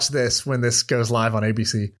watch this when this goes live on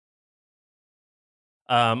ABC.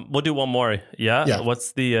 We'll do one more. Yeah.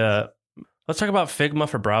 What's the? Let's talk about Figma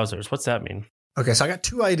for browsers. What's that mean? Okay, so I got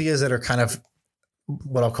two ideas that are kind of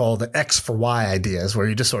what I'll call the X for Y ideas, where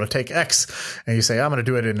you just sort of take X and you say, I'm going to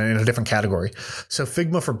do it in a different category. So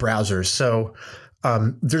Figma for browsers. So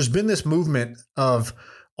there's been this movement of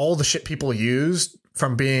all the shit people use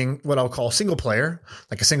from being what I'll call single player,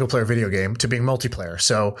 like a single player video game, to being multiplayer.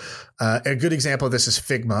 So a good example of this is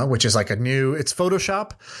Figma, which is like it's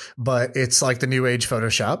Photoshop, but it's like the new age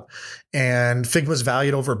Photoshop. And Figma's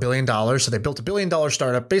valued over $1 billion. So they built a $1 billion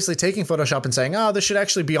startup, basically taking Photoshop and saying, this should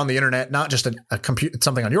actually be on the internet, not just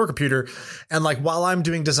something on your computer. And like, while I'm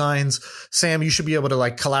doing designs, Sam, you should be able to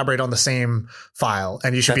like collaborate on the same file,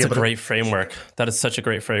 and you should be able to. That's a great framework. That is such a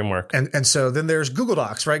great framework. And so then there's Google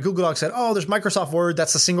Docs, right? Google Docs said, there's Microsoft Word.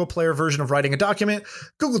 That's the single player version of writing a document.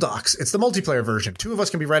 Google Docs, it's the multiplayer version. Two of us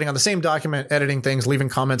can be writing on the same document, editing things, leaving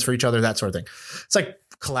comments for each other, that sort of thing. It's like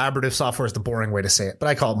collaborative software is the boring way to say it, but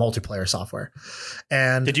I call it multiplayer software.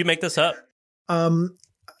 And did you make this up? I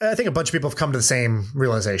think a bunch of people have come to the same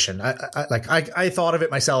realization. I thought of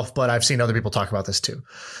it myself, but I've seen other people talk about this too.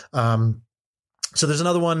 So there's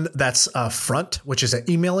another one that's Front, which is an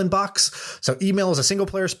email inbox. So email is a single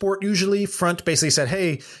player sport. Usually Front basically said,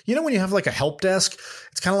 hey, when you have like a help desk,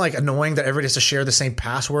 it's kind of like annoying that everybody has to share the same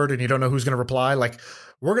password and you don't know who's going to reply. Like,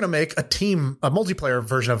 we're going to make a multiplayer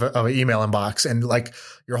version of an email inbox, and like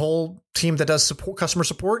your whole team that does customer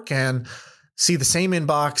support can see the same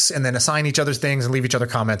inbox and then assign each other's things and leave each other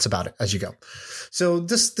comments about it as you go. So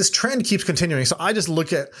this trend keeps continuing. So I just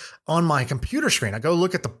look at on my computer screen, I go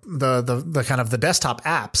look at the kind of the desktop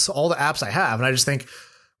apps, all the apps I have, and I just think,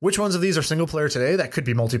 which ones of these are single player today that could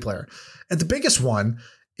be multiplayer? And the biggest one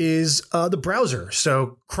is the browser.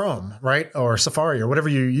 So Chrome, right? Or Safari or whatever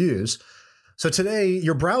you use. So today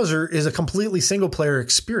your browser is a completely single player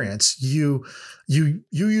experience. You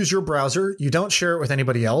use your browser. You don't share it with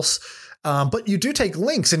anybody else. But you do take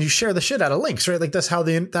links and you share the shit out of links, right? Like that's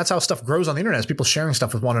how stuff grows on the internet, is people sharing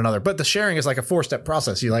stuff with one another. But the sharing is like a 4-step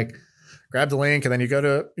process. You like grab the link, and then you go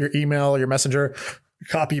to your email or your messenger,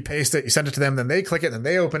 copy, paste it, you send it to them, then they click it, then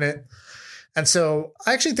they open it. And so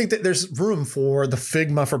I actually think that there's room for the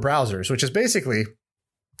Figma for browsers, which is basically,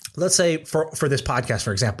 let's say for this podcast,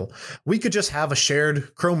 for example, we could just have a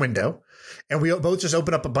shared Chrome window and we both just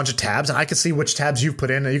open up a bunch of tabs, and I can see which tabs you've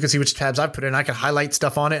put in and you can see which tabs I've put in. I can highlight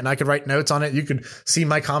stuff on it and I could write notes on it. You could see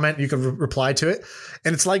my comment. You could reply to it.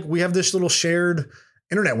 And it's like we have this little shared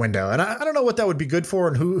internet window. And I don't know what that would be good for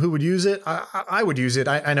and who would use it. I would use it.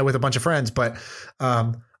 I know with a bunch of friends, but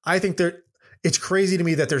I think it's crazy to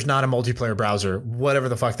me that there's not a multiplayer browser, whatever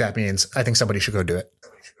the fuck that means. I think somebody should go do it.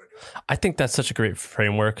 I think that's such a great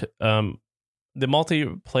framework. The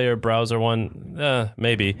multiplayer browser one,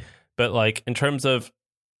 maybe. But like in terms of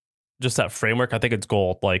just that framework, I think it's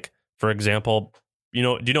gold. Like, for example, do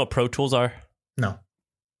you know what Pro Tools are? No.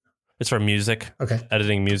 It's for music. Okay.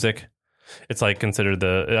 Editing music. It's like considered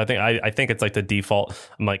I think it's like the default.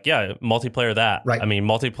 I'm like, yeah, multiplayer that. Right. I mean,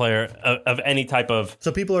 multiplayer of any type of.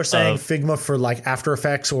 So people are saying Figma for like After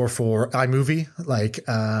Effects or for iMovie, like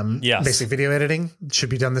yes. basic video editing should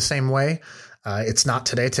be done the same way. It's not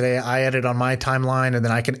today. Today I edit on my timeline and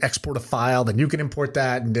then I can export a file, then you can import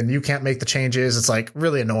that and then you can't make the changes. It's like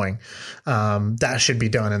really annoying. That should be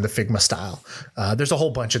done in the Figma style. There's a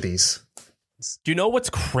whole bunch of these. Do you know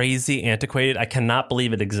what's crazy antiquated? I cannot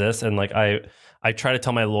believe it exists. And like I try to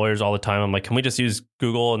tell my lawyers all the time, I'm like, can we just use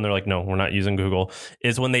Google? And they're like, no, we're not using Google.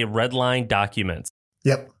 Is when they redline documents.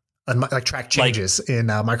 Yep. And like track changes in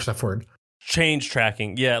Microsoft Word. Change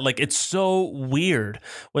tracking. Yeah. Like it's so weird.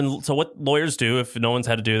 So what lawyers do, if no one's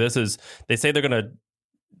had to do this, is they say they're going to,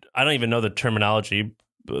 I don't even know the terminology,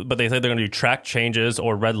 but they say they're going to do track changes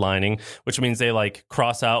or redlining, which means they like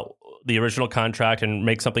cross out the original contract and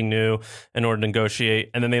make something new in order to negotiate.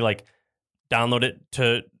 And then they like download it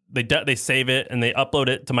to, they save it and they upload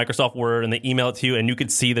it to Microsoft Word and they email it to you and you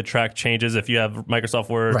could see the track changes if you have Microsoft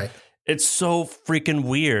Word. Right. It's so freaking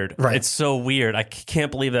weird. Right. It's so weird. I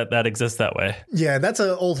can't believe that exists that way. Yeah, that's an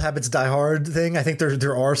old habits die hard thing. I think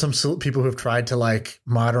there are some people who have tried to like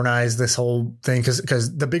modernize this whole thing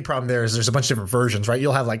because the big problem there is there's a bunch of different versions, right?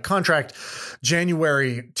 You'll have like contract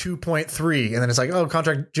January 2.3 and then it's like, oh,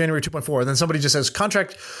 contract January 2.4. And then somebody just says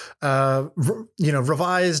contract,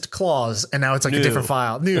 revised clause. And now it's like a different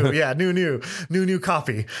file. New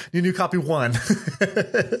copy one.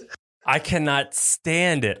 I cannot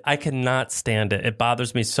stand it. It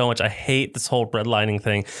bothers me so much. I hate this whole redlining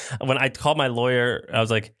thing. When I called my lawyer, I was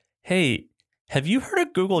like, hey, have you heard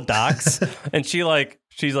of Google Docs? And she's like,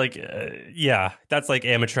 yeah, that's like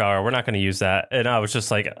amateur hour. We're not going to use that. And I was just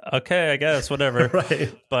like, okay, I guess, whatever.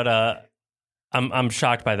 Right. But I'm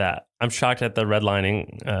shocked by that. I'm shocked at the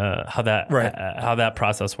redlining, how that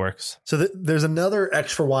process works. So there's another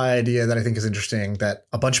X for Y idea that I think is interesting that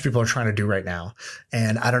a bunch of people are trying to do right now.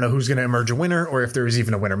 And I don't know who's going to emerge a winner or if there is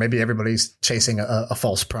even a winner. Maybe everybody's chasing a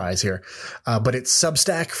false prize here. But it's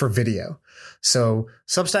Substack for video. So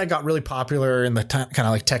Substack got really popular in the kind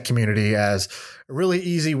of like tech community as a really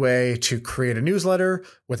easy way to create a newsletter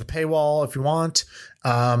with a paywall if you want.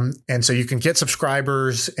 And so you can get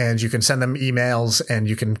subscribers and you can send them emails and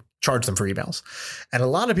you can charge them for emails. And a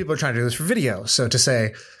lot of people are trying to do this for video. So to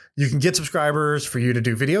say you can get subscribers for you to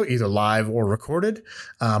do video, either live or recorded.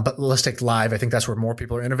 But let's take live. I think that's where more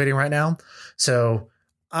people are innovating right now. So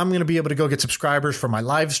I'm going to be able to go get subscribers for my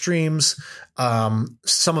live streams.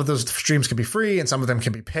 Some of those streams can be free and some of them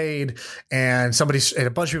can be paid. And a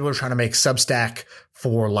bunch of people are trying to make Substack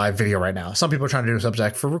for live video right now. Some people are trying to do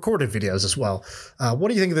Substack for recorded videos as well. What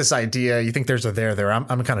do you think of this idea? You think there's a there?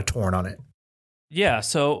 I'm kind of torn on it. Yeah.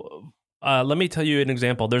 So let me tell you an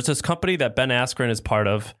example. There's this company that Ben Askren is part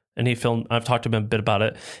of. And I've talked to him a bit about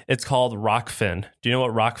it. It's called Rockfin. Do you know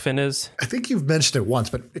what Rockfin is? I think you've mentioned it once,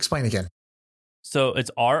 but explain again. So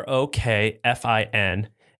it's ROKFIN,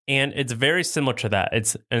 and it's very similar to that.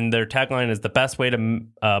 And their tagline is the best way to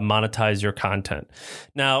monetize your content.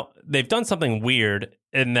 Now, they've done something weird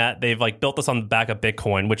in that they've like built this on the back of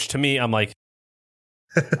Bitcoin, which to me, I'm like,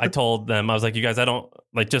 I told them, I was like, you guys, I don't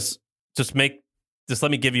like just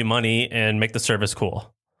let me give you money and make the service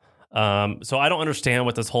cool. So I don't understand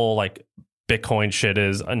what this whole like Bitcoin shit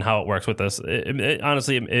is and how it works with this.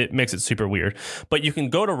 Honestly, it makes it super weird. But you can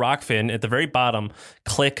go to Rockfin at the very bottom,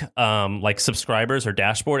 click like subscribers or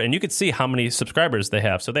dashboard, and you can see how many subscribers they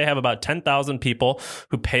have. So they have about 10,000 people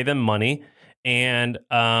who pay them money, and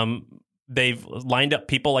they've lined up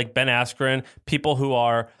people like Ben Askren, people who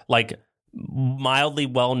are like mildly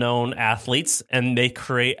well-known athletes, and they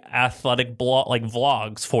create athletic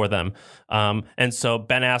vlogs for them. And so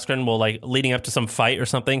Ben Askren will, like, leading up to some fight or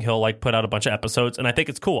something, he'll like put out a bunch of episodes, and I think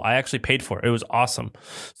it's cool. I actually paid for it. It was awesome.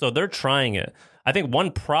 So they're trying it. I think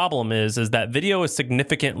one problem is that video is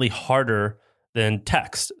significantly harder than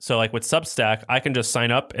text. So like with Substack, I can just sign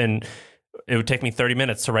up and it would take me 30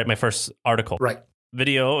 minutes to write my first article. Right.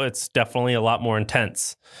 Video, it's definitely a lot more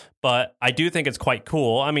intense, but I do think it's quite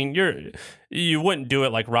cool. I mean, you wouldn't do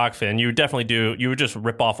it like Rockfin. You would definitely you would just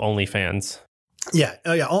rip off OnlyFans. Yeah.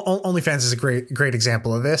 Oh, yeah. OnlyFans is a great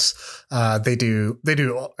example of this. They do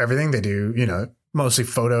everything. They do, mostly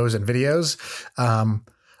photos and videos.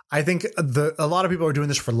 I think a lot of people are doing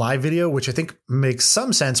this for live video, which I think makes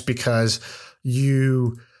some sense because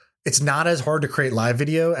it's not as hard to create live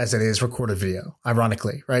video as it is recorded video,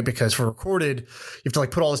 ironically, right? Because for recorded, you have to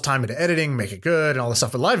like put all this time into editing, make it good and all this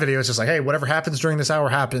stuff. With live video, it's just like, hey, whatever happens during this hour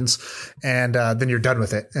happens, and then you're done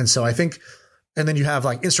with it. And so I think, and then you have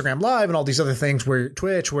like Instagram Live and all these other things where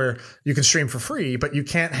Twitch, where you can stream for free, but you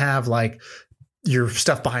can't have like your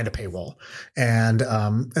stuff behind a paywall. And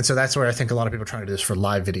so that's where I think a lot of people are trying to do this for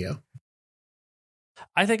live video.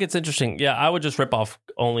 I think it's interesting. Yeah, I would just rip off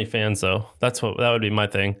OnlyFans though. That would be my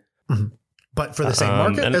thing. Mm-hmm. But for the same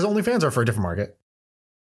market as OnlyFans, or for a different market?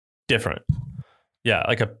 Different. Yeah,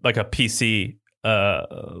 like a PC,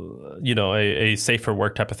 a safe for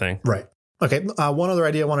work type of thing. Right. Okay. One other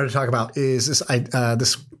idea I wanted to talk about is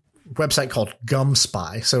this website called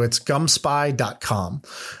GumSpy. So it's gumspy.com,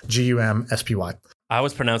 GUMSPY. I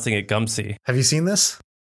was pronouncing it Gumsy. Have you seen this?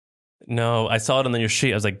 No, I saw it on your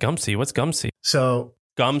sheet. I was like, Gumsy, what's Gumsy? So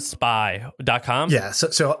gumspy.com. Yeah.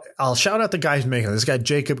 So I'll shout out the guy who's making it. This guy,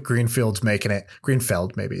 Jacob Greenfield's making it.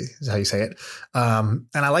 Greenfeld, maybe is how you say it. And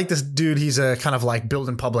I like this dude. He's a kind of like build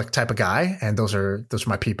in public type of guy. And those are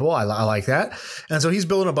my people. I like that. And so he's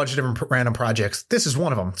building a bunch of different random projects. This is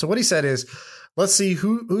one of them. So what he said is, let's see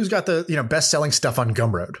who's got the best selling stuff on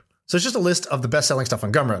Gumroad. So it's just a list of the best selling stuff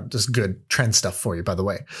on Gumroad. Just good trend stuff for you, by the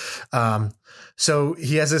way. So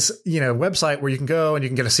he has this, website where you can go and you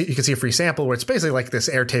can see a free sample where it's basically like this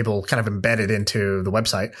Airtable kind of embedded into the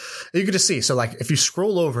website. You can just see. So like if you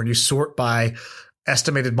scroll over and you sort by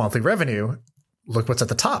estimated monthly revenue, look what's at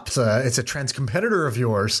the top. It's a trends competitor of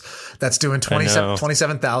yours that's doing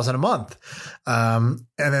 27,000 a month. And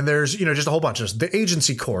then there's, just a whole bunch. There's the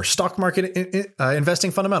agency course, stock market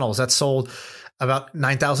investing fundamentals that's sold about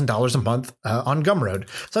 $9,000 a month on Gumroad.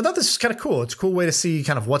 So I thought this was kind of cool. It's a cool way to see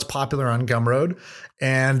kind of what's popular on Gumroad.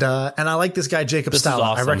 And I like this guy, Jacob Stala.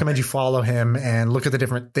 Awesome. I recommend you follow him and look at the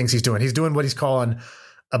different things he's doing. He's doing what he's calling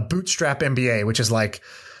a bootstrap MBA, which is like,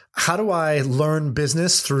 how do I learn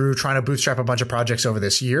business through trying to bootstrap a bunch of projects over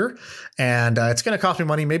this year? And it's going to cost me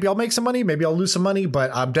money. Maybe I'll make some money. Maybe I'll lose some money,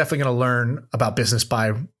 but I'm definitely going to learn about business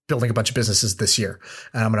by building a bunch of businesses this year.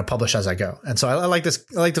 And I'm going to publish as I go. And so I like this.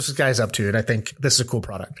 I like this guy's up to it. I think this is a cool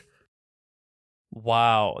product.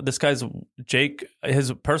 Wow. This guy's Jake,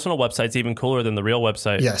 his personal website's even cooler than the real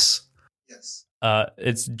website. Yes.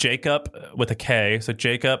 It's Jacob with a K. So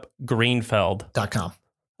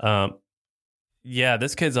JacobGreenfeld.com. Yeah,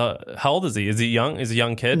 this kid's how old is he? Is he young? Is he a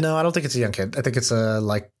young kid? No, I don't think it's a young kid. I think it's a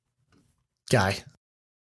guy.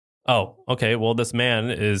 Oh, okay. Well, this man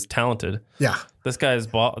is talented. Yeah. This guy's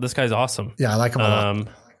awesome. Yeah, I like him a lot.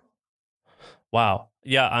 Wow.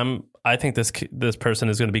 Yeah, I think this person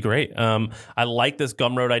is going to be great. I like this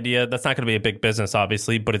Gumroad idea. That's not going to be a big business,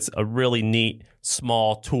 obviously, but it's a really neat,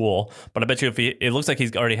 small tool. But I bet you it looks like he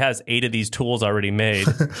already has 8 of these tools already made.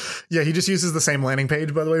 Yeah, he just uses the same landing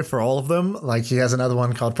page, by the way, for all of them. Like he has another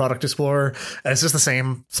one called Product Explorer, and it's just the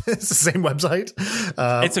same. It's the same website.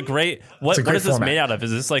 It's a great. What is this made out of? Is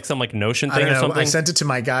this like some Notion thing or something? I sent it to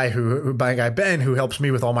my guy Ben, who helps me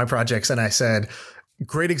with all my projects, and I said,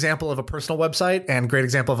 great example of a personal website and great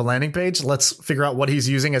example of a landing page. Let's figure out what he's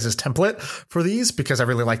using as his template for these, because I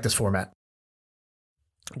really like this format.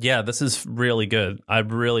 Yeah, this is really good. I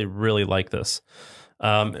really, really like this.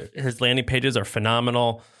 His landing pages are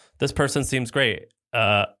phenomenal. This person seems great.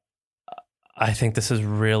 I think this is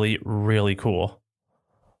really, really cool.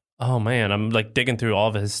 Oh man, I'm like digging through all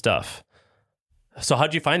of his stuff. So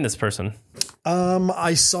how'd you find this person?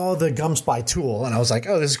 I saw the GumSpy tool and I was like,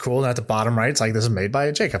 oh, this is cool. And at the bottom right, it's like, this is made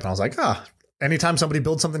by Jacob. And I was like, anytime somebody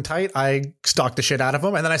builds something tight, I stalk the shit out of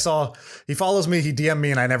him. And then I saw he follows me, he DM'd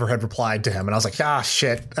me, and I never had replied to him. And I was like,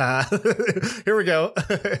 shit. Here we go.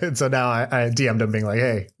 And so now I DM'd him being like,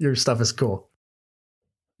 hey, your stuff is cool.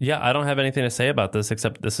 Yeah, I don't have anything to say about this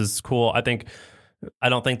except this is cool. I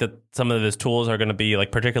don't think that some of his tools are going to be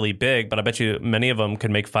like particularly big, but I bet you many of them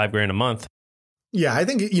could make $5,000 a month. Yeah, I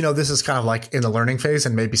think, this is kind of like in the learning phase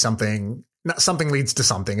and maybe something something leads to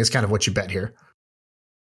something is kind of what you bet here.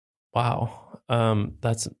 Wow.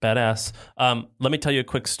 That's badass. Let me tell you a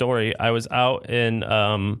quick story. I was out at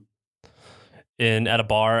a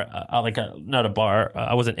bar, not a bar.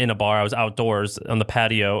 I wasn't in a bar. I was outdoors on the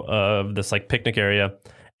patio of this like picnic area.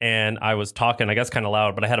 And I was talking, I guess kind of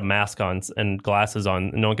loud, but I had a mask on and glasses on,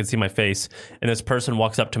 and no one could see my face. And this person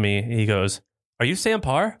walks up to me. He goes, "Are you Sam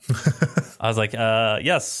Parr?" I was like,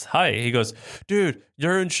 yes. Hi. He goes, "Dude,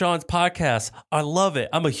 you're in Sean's podcast. I love it.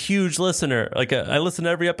 I'm a huge listener. Like I listen to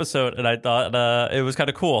every episode." And I thought it was kind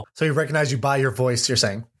of cool. So he recognized you by your voice, you're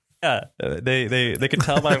saying? Yeah, they can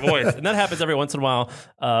tell my voice. And that happens every once in a while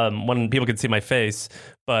when people can see my face.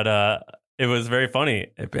 But it was very funny.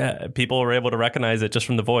 People were able to recognize it just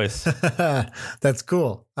from the voice. That's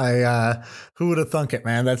cool. Who would have thunk it,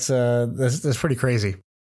 man? That's pretty crazy.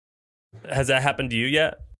 Has that happened to you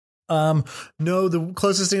yet? No, the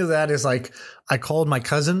closest thing to that is like I called my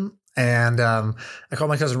cousin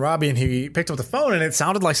Robbie, and he picked up the phone, and it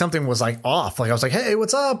sounded like something was like off. Like I was like, "Hey,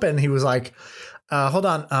 what's up?" And he was like, "Hold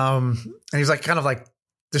on." And he was like kind of like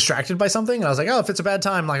distracted by something. And I was like, "Oh, if it's a bad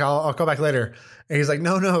time, like I'll call back later." And he's like,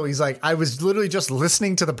 no. He's like, "I was literally just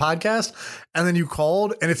listening to the podcast, and then you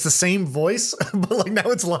called, and it's the same voice, but like now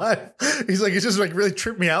it's live." He's like, "It just like really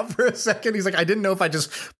tripped me out for a second." He's like, "I didn't know if I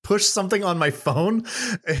just pushed something on my phone,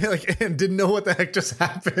 and didn't know what the heck just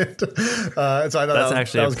happened." So I thought that's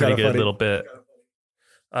actually a pretty good funny little bit.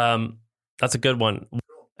 That's a good one.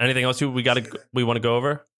 Anything else we want to go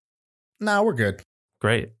over? No, we're good.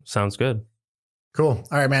 Great. Sounds good. Cool.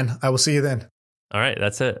 All right, man. I will see you then. All right.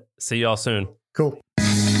 That's it. See you all soon. Cool.